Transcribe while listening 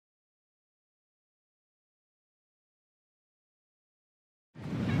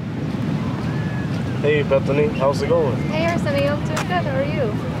Hey Bethany, how's it going? Hey Arsenio, I'm doing good. How are you?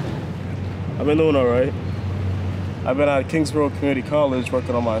 I've been doing all right. I've been at Kingsborough Community College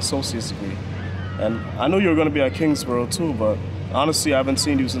working on my associate's degree. And I knew you were going to be at Kingsborough too, but honestly, I haven't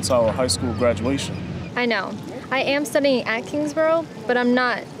seen you since our high school graduation. I know. I am studying at Kingsborough, but I'm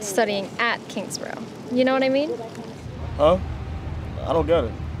not studying at Kingsborough. You know what I mean? Huh? I don't get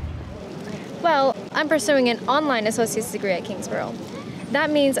it. Well, I'm pursuing an online associate's degree at Kingsborough. That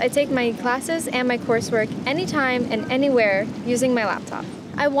means I take my classes and my coursework anytime and anywhere using my laptop.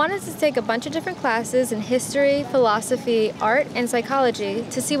 I wanted to take a bunch of different classes in history, philosophy, art, and psychology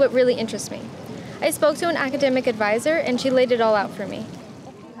to see what really interests me. I spoke to an academic advisor and she laid it all out for me.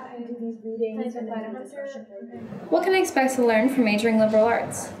 What can I expect to learn from majoring in liberal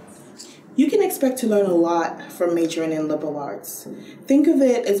arts? You can expect to learn a lot from majoring in liberal arts. Think of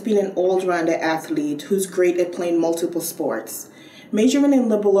it as being an all-rounder athlete who's great at playing multiple sports. Majoring in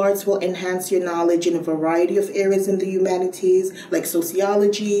liberal arts will enhance your knowledge in a variety of areas in the humanities like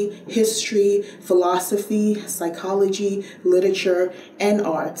sociology, history, philosophy, psychology, literature, and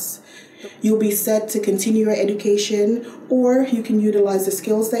arts. You'll be set to continue your education, or you can utilize the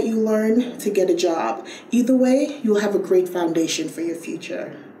skills that you learn to get a job. Either way, you'll have a great foundation for your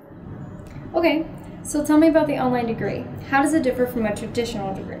future. Okay, so tell me about the online degree. How does it differ from a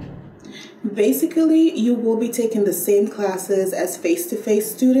traditional degree? Basically, you will be taking the same classes as face-to-face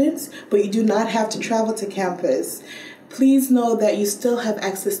students, but you do not have to travel to campus. Please know that you still have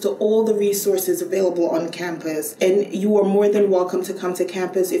access to all the resources available on campus, and you are more than welcome to come to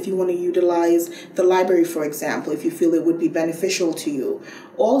campus if you want to utilize the library, for example, if you feel it would be beneficial to you.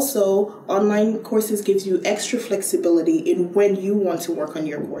 Also, online courses gives you extra flexibility in when you want to work on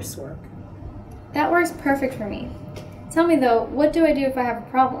your coursework. That works perfect for me. Tell me though, what do I do if I have a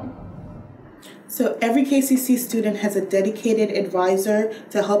problem? So every KCC student has a dedicated advisor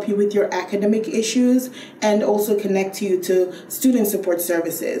to help you with your academic issues and also connect you to student support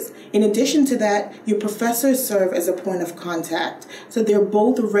services. In addition to that, your professors serve as a point of contact, so they're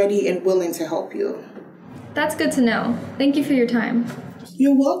both ready and willing to help you. That's good to know. Thank you for your time.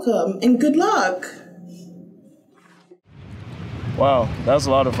 You're welcome, and good luck. Wow, that's a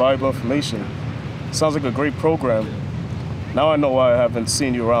lot of valuable information. Sounds like a great program. Now I know why I haven't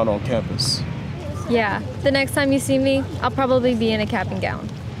seen you around on campus. Yeah, the next time you see me, I'll probably be in a cap and gown.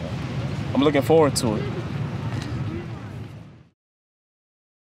 I'm looking forward to it.